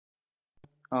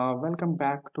Welcome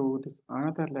back to this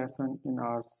another lesson in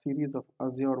our series of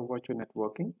Azure Virtual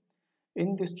Networking.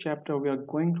 In this chapter, we are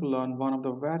going to learn one of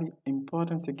the very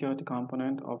important security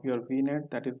component of your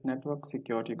VNet, that is network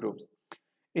security groups.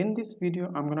 In this video,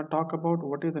 I'm going to talk about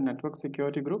what is a network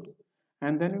security group,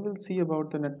 and then we will see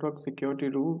about the network security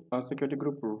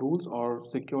group rules, or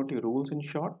security rules in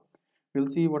short. We'll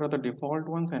see what are the default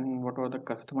ones and what are the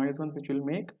customized ones which we'll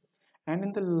make. And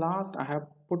in the last, I have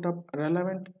put up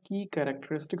relevant key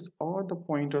characteristics or the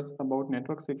pointers about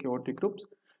network security groups,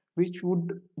 which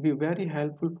would be very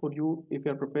helpful for you if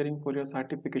you are preparing for your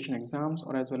certification exams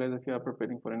or as well as if you are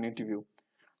preparing for an interview.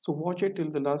 So watch it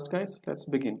till the last, guys. Let's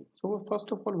begin. So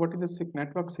first of all, what is a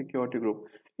network security group?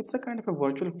 It's a kind of a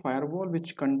virtual firewall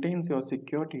which contains your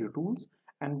security rules,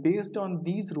 and based on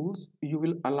these rules, you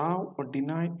will allow or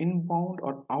deny inbound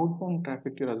or outbound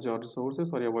traffic to your Azure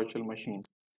resources or your virtual machines.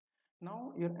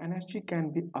 Now your NSG can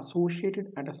be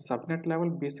associated at a subnet level,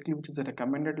 basically, which is a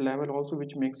recommended level also,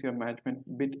 which makes your management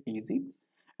a bit easy.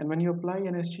 And when you apply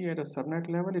NSG at a subnet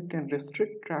level, it can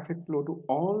restrict traffic flow to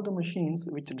all the machines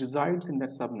which resides in that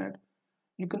subnet.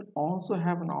 You can also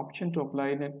have an option to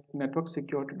apply network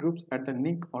security groups at the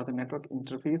NIC or the network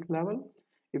interface level.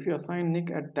 If you assign NIC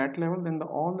at that level, then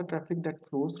all the traffic that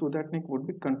flows through that NIC would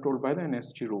be controlled by the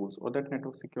NSG rules or that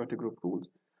network security group rules.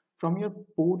 From your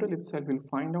portal itself, you'll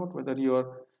find out whether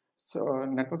your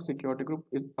network security group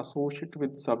is associated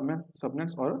with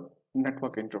subnets or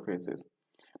network interfaces.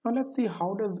 Now let's see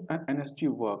how does an NSG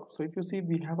work. So if you see,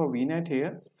 we have a VNet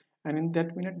here, and in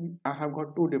that VNet I have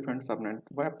got two different subnets,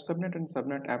 web subnet and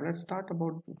subnet app. Let's start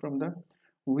about from the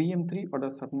VM3 or the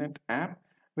subnet app,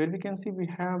 where we can see we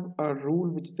have a rule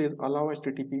which says allow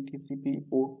HTTP TCP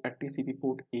port at TCP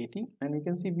port 80, and we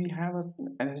can see we have a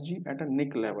NSG at a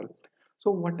NIC level. So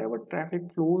whatever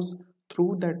traffic flows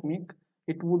through that NIC,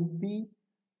 it would be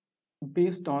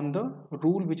based on the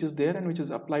rule which is there and which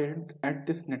is applied at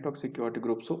this network security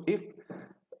group. So if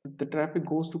the traffic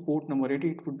goes to port number 80,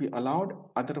 it would be allowed,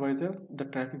 otherwise else the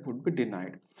traffic would be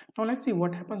denied. Now let's see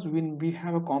what happens when we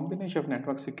have a combination of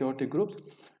network security groups,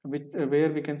 where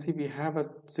we can see we have a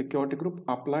security group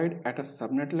applied at a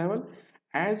subnet level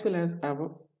as well as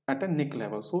at a NIC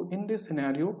level. So in this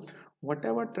scenario,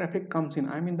 whatever traffic comes in,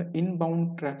 I mean the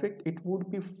inbound traffic, it would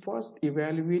be first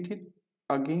evaluated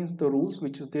against the rules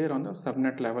which is there on the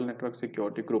subnet level network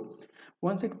security group.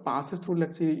 Once it passes through,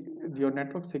 let's say your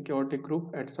network security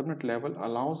group at subnet level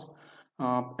allows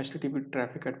HTTP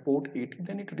traffic at port 80,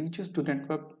 then it reaches to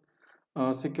network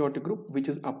security group which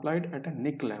is applied at a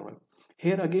NIC level.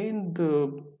 Here again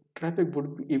the traffic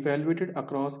would be evaluated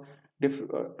across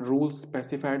rules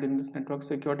specified in this network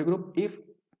security group. If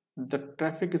the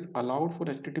traffic is allowed for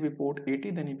HTTP port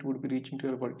 80, then it would be reaching to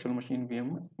your virtual machine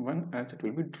VM1 as it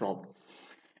will be dropped.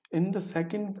 In the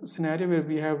second scenario where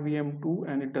we have VM2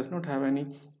 and it does not have any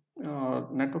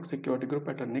network security group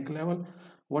at a NIC level,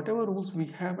 whatever rules we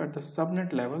have at the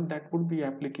subnet level, that would be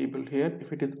applicable here.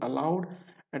 If it is allowed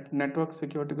at network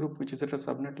security group which is at a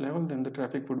subnet level, then the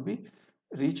traffic would be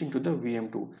reaching to the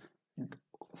VM2.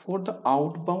 For the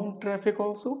outbound traffic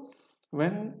also,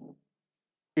 when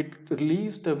it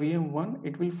leaves the VM1,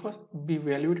 it will first be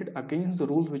evaluated against the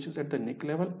rule which is at the NIC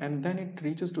level, and then it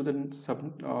reaches to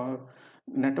the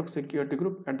network security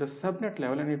group at the subnet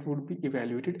level, and it would be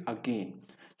evaluated again.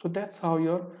 So that's how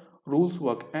your rules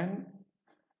work. And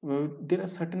there are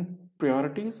certain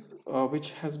priorities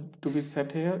which has to be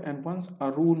set here, and once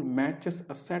a rule matches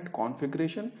a set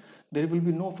configuration, there will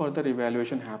be no further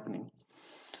evaluation happening.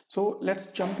 So let's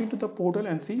jump into the portal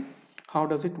and see how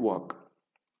does it work.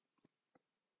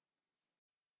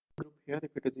 Group here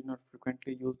if it is in your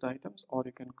frequently used items, or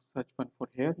you can search one for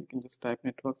here. You can just type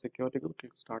network security group,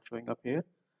 it'll start showing up here.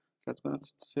 That's gonna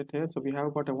sit here. So we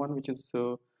have got a one which is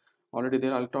already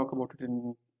there. I'll talk about it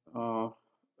in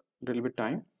little bit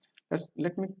time.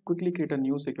 Let me quickly create a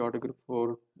new security group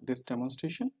for this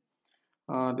demonstration.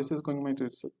 This is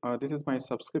my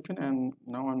subscription, and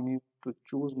now I need to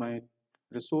choose my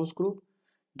resource group.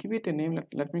 Give it a name.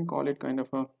 Let me call it kind of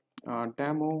a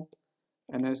demo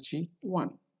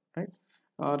NSG1, right?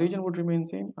 Region would remain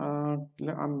same.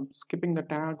 I'm skipping the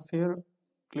tags here.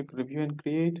 Click review and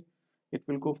create. It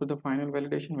will go for the final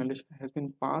validation. Validation has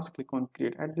been passed. Click on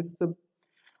create. And this is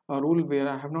a rule where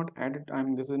I have not added.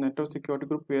 This is a network security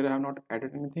group where I have not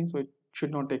added anything, so it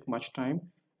should not take much time,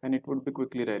 and it would be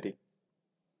quickly ready.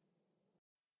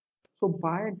 So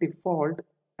by default,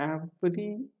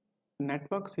 every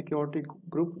network security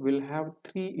group will have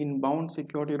 3 inbound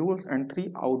security rules and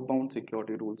 3 outbound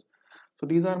security rules. So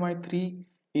these are my 3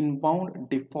 inbound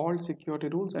default security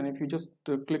rules, and if you just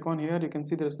click on here, you can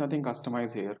see there is nothing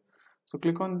customized here. So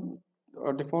click on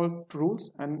default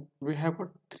rules, and we have got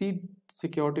three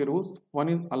security rules. One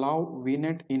is allow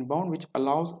VNet inbound, which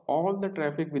allows all the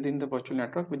traffic within the virtual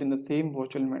network, within the same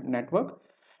virtual network,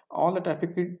 all the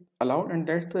traffic is allowed, and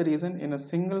that's the reason in a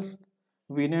single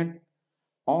VNet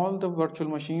all the virtual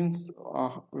machines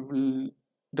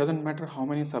doesn't matter how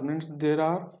many subnets there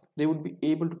are, they would be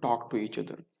able to talk to each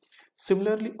other.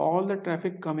 Similarly, all the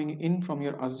traffic coming in from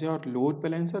your Azure load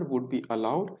balancer would be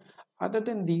allowed. Other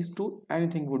than these two,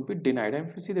 anything would be denied. And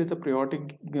if you see, there's a priority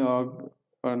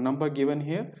number given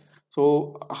here.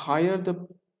 So higher the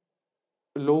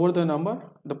lower the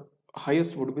number, the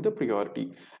highest would be the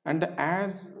priority. And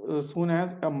as soon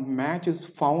as a match is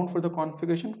found for the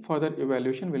configuration, further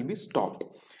evaluation will be stopped.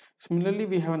 Similarly,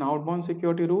 we have an outbound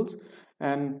security rules,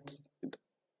 and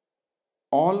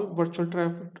all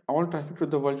traffic to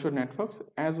the virtual networks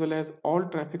as well as all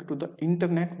traffic to the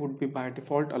internet would be by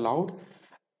default allowed.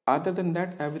 Other than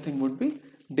that, everything would be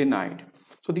denied.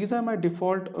 So these are my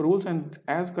default rules, and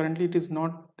as currently it is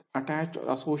not attached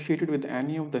or associated with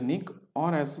any of the NIC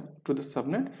or as to the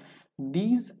subnet,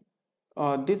 this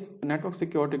network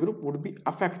security group would be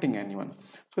affecting anyone.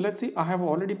 So let's see, I have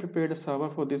already prepared a server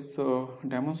for this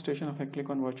demonstration. If I click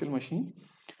on virtual machine,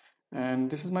 and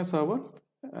this is my server,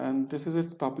 and this is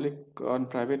its public and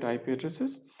private IP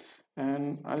addresses,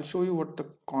 and I'll show you what the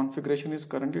configuration is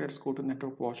currently. Let's go to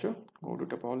network watcher, go to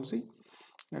topology,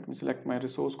 let me select my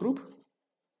resource group.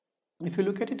 If you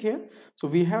look at it here, so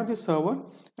we have this server,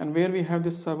 and where we have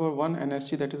this server 1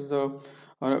 NSG, that is the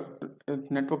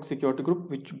network security group,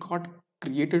 which got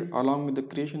created along with the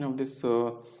creation of this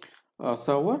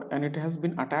server, and it has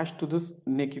been attached to this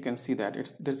NIC. You can see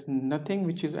that there's nothing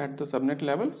which is at the subnet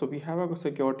level. So we have a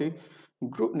security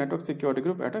group, network security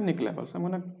group at a NIC level. So I'm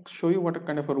going to show you what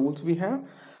kind of rules we have.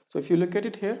 So if you look at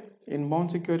it here, inbound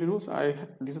security rules,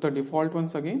 these are the default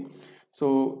ones again.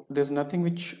 So there's nothing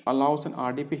which allows an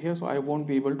RDP here, so I won't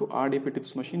be able to RDP to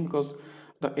this machine because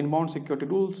the inbound security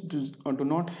rules do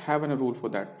not have any rule for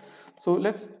that. So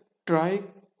let's try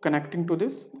connecting to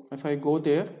this. If I go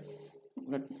there,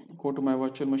 go to my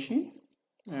virtual machine,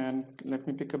 and let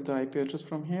me pick up the IP address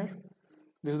from here.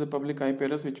 This is the public IP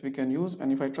address which we can use,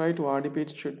 and if I try to RDP,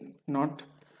 it should not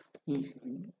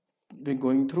be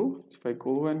going through. If I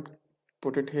go and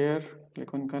put it here,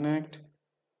 click on connect,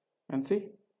 and see,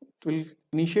 it will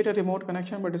initiate a remote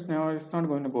connection, but it's not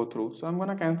going to go through. So I'm going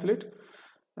to cancel it,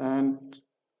 and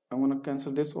I'm going to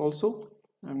cancel this also.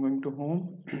 I'm going to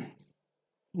home.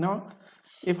 Now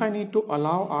if I need to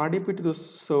allow RDP to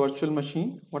this virtual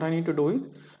machine, what I need to do is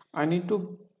I need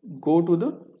to go to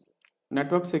the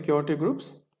network security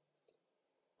groups.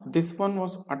 This one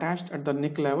was attached at the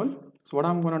NIC level. So what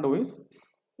I'm going to do is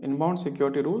inbound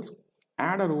security rules,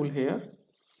 add a rule here.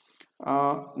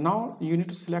 Now you need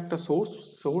to select a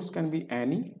source can be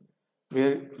any,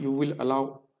 where you will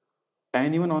allow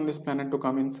anyone on this planet to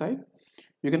come inside.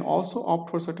 You can also opt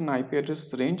for certain IP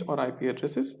addresses range or IP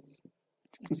addresses.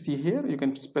 See here, you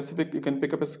can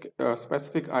pick up a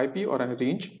specific IP or a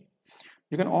range.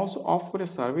 You can also opt for a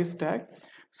service tag.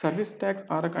 Service tags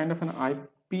are a kind of an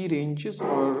IP ranges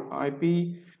or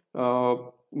IP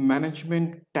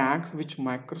management tags which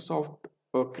Microsoft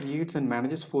creates and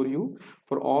manages for you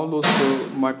for all those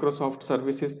Microsoft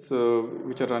services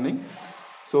which are running.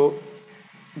 So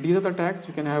these are the tags.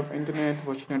 You can have internet,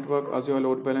 virtual network, Azure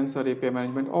load balancer, API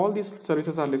management. All these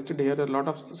services are listed here. A lot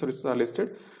of services are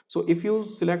listed. So if you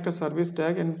select a service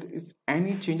tag and is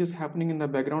any changes happening in the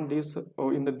background, these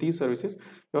services,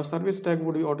 your service tag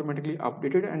would be automatically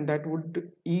updated, and that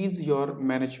would ease your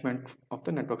management of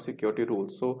the network security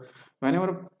rules. So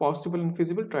whenever possible and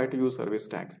feasible, try to use service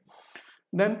tags.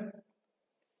 Then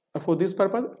for this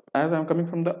purpose, as I'm coming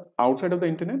from the outside of the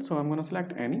internet, so I'm going to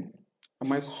select any.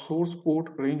 My source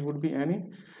port range would be any.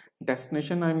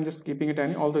 Destination, I'm just keeping it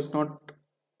any, although it's not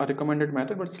a recommended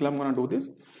method, but still I'm going to do this.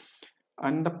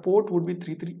 And the port would be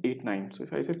 3389. So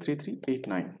if I say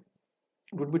 3389,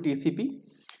 it would be TCP.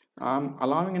 I'm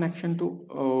allowing an action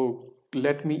to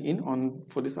let me in on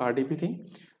for this RDP thing.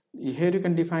 Here you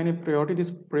can define a priority. This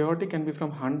priority can be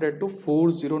from 100 to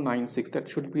 4096. That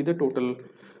should be the total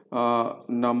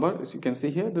number. As you can see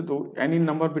here, any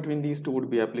number between these two would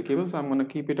be applicable. So I'm going to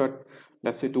keep it at,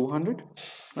 let's say, 200,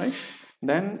 right?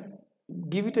 Then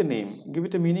give it a name, give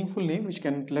it a meaningful name which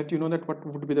can let you know that what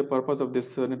would be the purpose of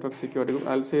this network security group.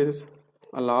 I'll say this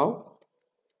allow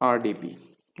RDP,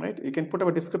 right? You can put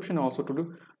a description also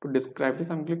to describe this.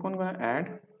 I'm click on going to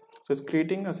add. So it's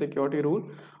creating a security rule.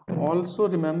 Also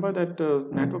remember that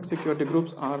network security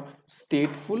groups are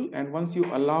stateful, and once you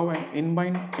allow an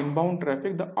inbound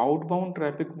traffic, the outbound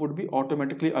traffic would be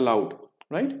automatically allowed,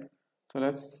 right? So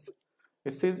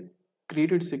it says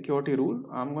created security rule.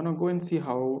 I'm gonna go and see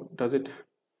how does it,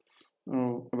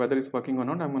 whether it's working or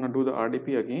not. I'm gonna do the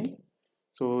RDP again.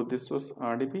 So this was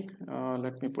RDP.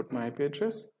 Let me put my IP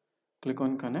address, click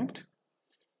on connect,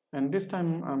 and this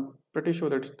time I'm pretty sure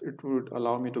that it would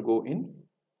allow me to go in.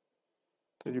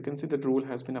 So you can see the rule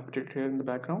has been updated here in the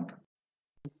background,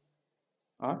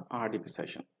 our RDP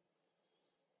session.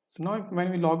 So now when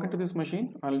we log into this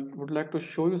machine, I would like to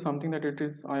show you something that it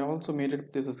is, I also made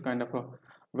it, this is kind of a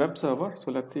web server. So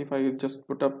let's see if I just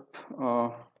put up,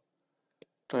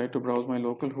 try to browse my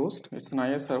local host. It's an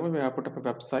IS server where I put up a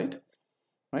website,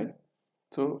 right?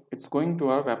 So it's going to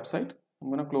our website. I'm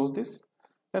going to close this.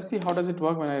 Let's see how does it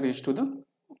work when I reach to the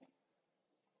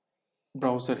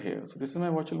browser here. So this is my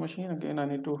virtual machine. Again, I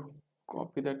need to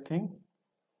copy that thing.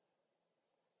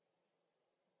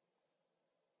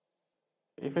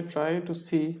 If I try to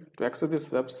access this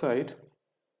website,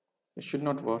 it should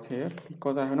not work here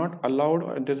because I have not allowed,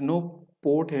 or there's no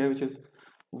port here which is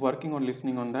working or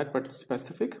listening on that, but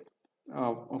specific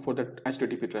for that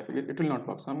HTTP traffic. It will not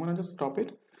work. So I'm going to just stop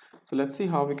it. So let's see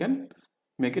how we can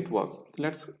make it work.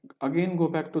 Let's again go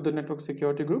back to the network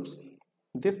security groups.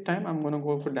 This time I'm going to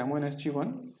go for demo NSG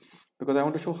 1 because I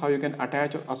want to show how you can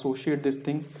attach or associate this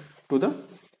thing to the.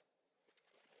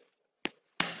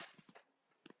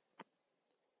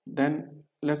 Then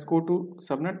let's go to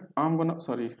subnet. I'm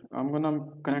gonna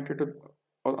connect it to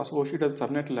or associate at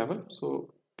subnet level.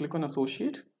 So click on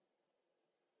associate,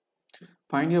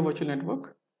 find your virtual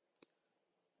network,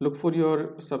 look for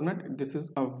your subnet. This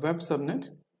is a web subnet.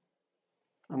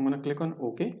 I'm gonna click on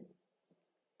OK.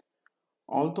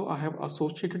 Although I have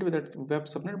associated with that web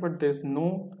subnet, but there's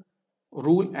no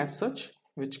rule as such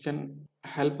which can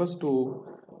help us to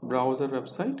browse our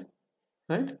website,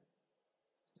 right?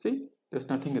 See, there's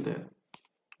nothing there.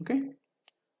 Okay,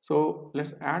 so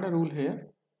let's add a rule here.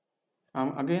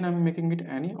 Again, I'm making it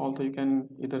any, although you can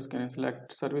either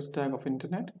select service tag of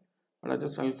internet, but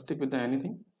I'll stick with the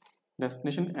anything.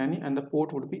 Destination any, and the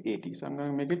port would be 80. So I'm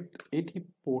going to make it 80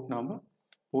 port number.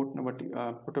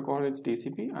 Protocol is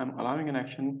TCP. I'm allowing an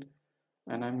action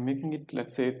and I'm making it,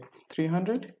 let's say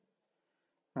 300.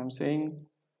 I'm saying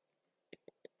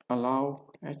allow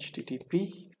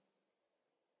HTTP.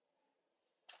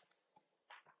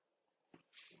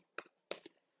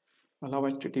 Allow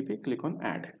HTTP, click on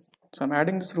add. So I'm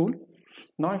adding this rule.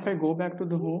 Now if I go back to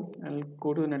the home and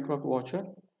go to the network watcher,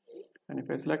 and if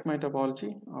I select my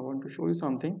topology, I want to show you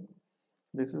something.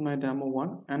 This is my demo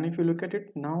 1, and if you look at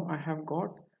it, now I have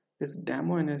got this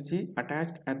demo NSG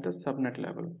attached at the subnet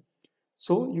level.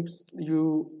 So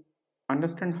you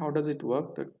understand how does it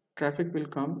work. The traffic will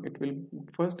come, it will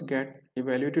first get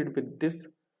evaluated with this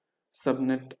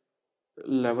subnet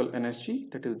level NSG,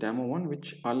 that is demo 1,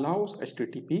 which allows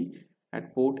HTTP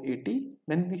at port 80.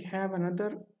 Then we have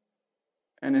another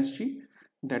NSG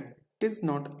that is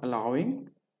not allowing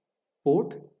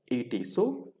port 80.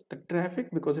 So the traffic,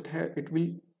 because it will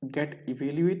get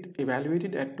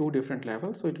evaluated at two different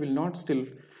levels, so it will not still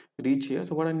reach here.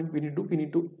 So what we need to do, we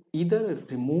need to either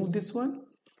remove this one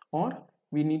or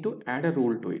we need to add a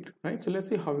rule to it, right? So let's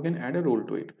see how we can add a rule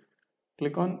to it.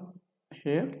 Click on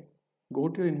here, go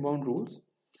to your inbound rules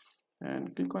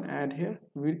and click on add here.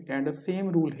 We add the same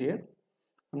rule here.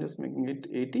 I'm just making it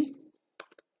 80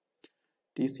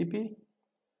 TCP.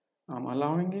 I'm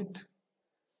allowing it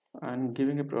and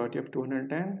giving a priority of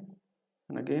 210,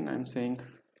 and again I'm saying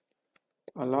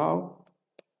allow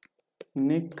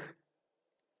NIC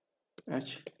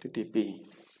HTTP.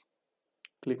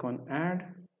 Click on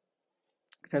add.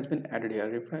 It has been added here.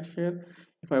 Refresh here.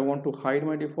 If I want to hide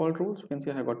my default rules, you can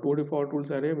see I have got two default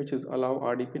rules array, which is allow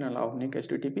RDP and allow NIC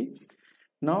HTTP.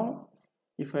 Now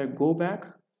if I go back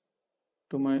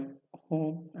to my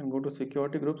home and go to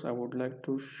security groups, I would like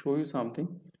to show you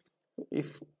something.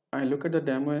 If I look at the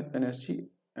demo NSG,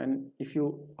 and if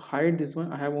you hide this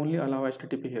one, I have only allow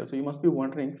HTTP here. So you must be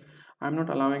wondering, I'm not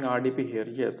allowing RDP here.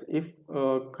 Yes, if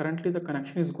currently the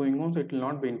connection is going on, so it will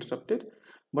not be interrupted.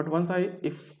 But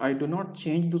if I do not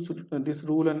change this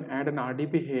rule and add an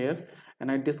RDP here,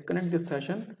 and I disconnect this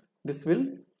session, this will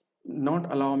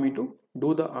not allow me to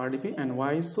do the RDP. And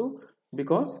why so?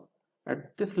 Because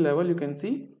at this level you can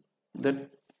see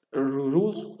that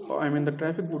the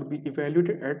traffic would be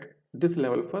evaluated at this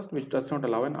level first, which does not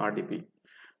allow an RDP.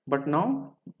 But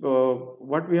now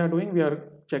what we are doing, we are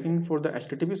checking for the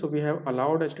HTTP. So we have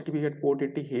allowed HTTP at port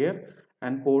 80 here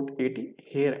and port 80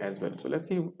 here as well. So let's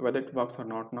see whether it works or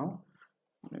not now.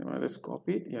 Let's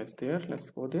copy it. Yeah, it's there. Let's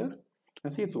go there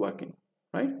and see it's working,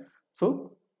 right?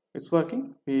 So it's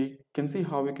working. We can see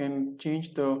how we can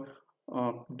change the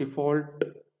default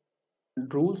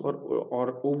rules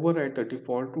or override the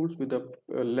default rules with a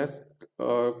less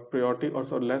priority, or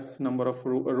so less number of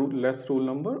less rule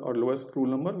number, or lowest rule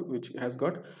number which has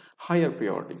got higher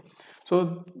priority.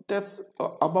 So that's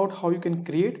about how you can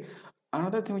create.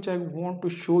 Another thing which I want to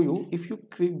show you, if you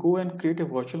go and create a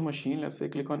virtual machine, let's say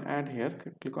click on add here,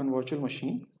 click on virtual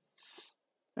machine,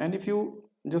 and if you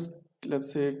just,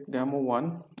 let's say demo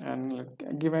 1, and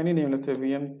give any name, let's say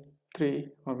VM3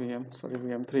 or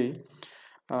VM3.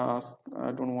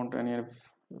 I don't want any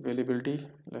availability,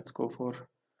 let's go for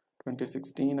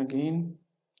 2016 again.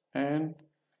 And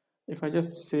if I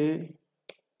just say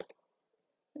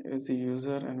as a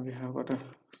user, and we have got a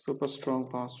super strong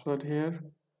password here,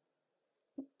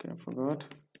 okay, I forgot.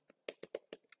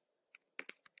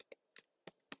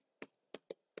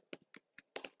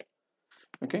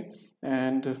 Okay,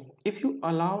 and if you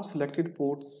allow selected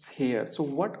ports here, so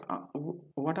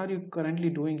what are you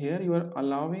currently doing here? You are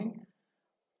allowing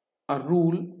a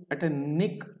rule at a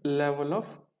NIC level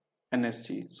of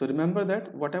NSG. So remember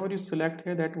that whatever you select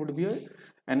here, that would be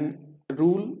an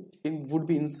rule would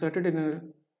be inserted in a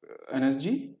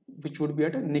NSG, which would be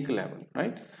at a NIC level,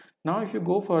 right? Now if you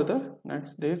go further,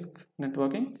 next desk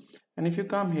networking, and if you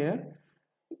come here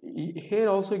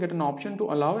also you get an option to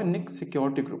allow a NIC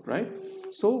security group, right?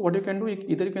 So what you can do,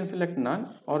 either you can select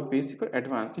none or basic or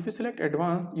advanced. If you select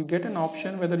advanced, you get an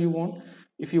option whether you want,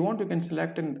 if you want, you can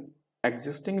select an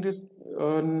existing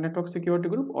network security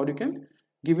group, or you can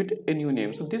give it a new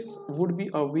name. So this would be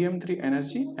a VM3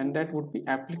 NSG, and that would be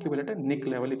applicable at a NIC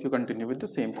level if you continue with the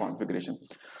same configuration.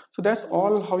 So that's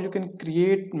all how you can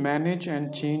create, manage,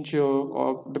 and change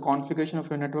the configuration of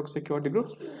your network security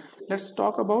groups. Let's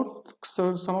talk about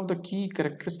some of the key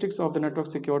characteristics of the network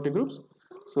security groups.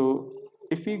 So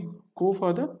if we go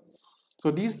further,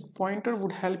 so these pointer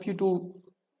would help you to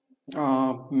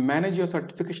manage your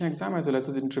certification exam as well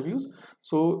as interviews.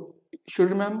 So you should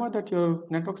remember that your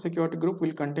network security group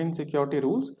will contain security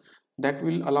rules that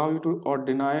will allow you to or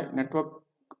deny network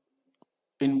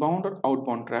inbound or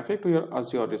outbound traffic to your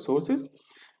Azure resources.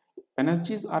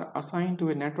 NSGs are assigned to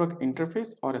a network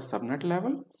interface or a subnet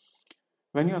level.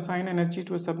 When you assign NSG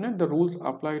to a subnet, the rules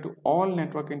apply to all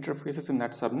network interfaces in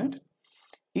that subnet.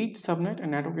 Each subnet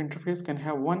and network interface can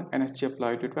have one NSG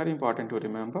applied to it. Very important to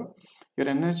remember. Your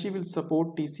NSG will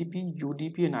support TCP,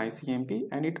 UDP, and ICMP,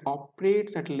 and it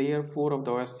operates at layer 4 of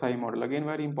the OSI model. Again,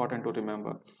 very important to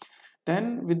remember.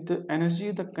 Then with the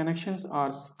NSG, the connections are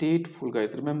stateful,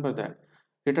 guys. Remember that.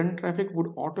 Return traffic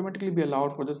would automatically be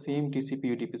allowed for the same TCP,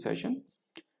 UDP session.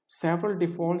 Several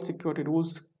default security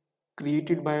rules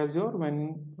created by Azure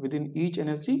within each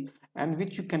NSG, and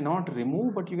which you cannot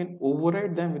remove, but you can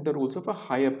override them with the rules of a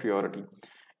higher priority.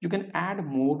 You can add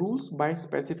more rules by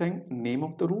specifying name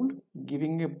of the rule,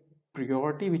 giving a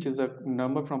priority which is a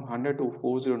number from 100 to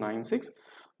 4096.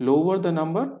 Lower the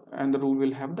number and the rule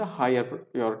will have the higher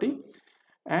priority.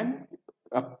 And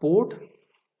a port,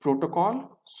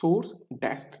 protocol, source,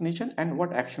 destination, and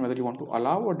what action, whether you want to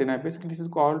allow or deny. Basically this is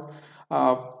called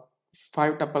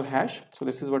 5-tuple hash. So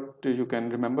this is what you can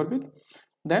remember with.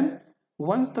 Then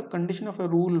once the condition of a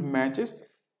rule matches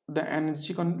the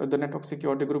NSG, the network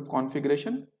security group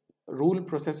configuration, rule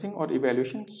processing or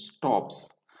evaluation stops.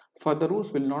 Further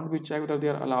rules will not be checked whether they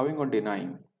are allowing or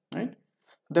denying, right?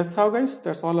 That's how, guys,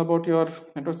 that's all about your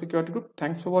network security group.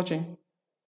 Thanks for watching.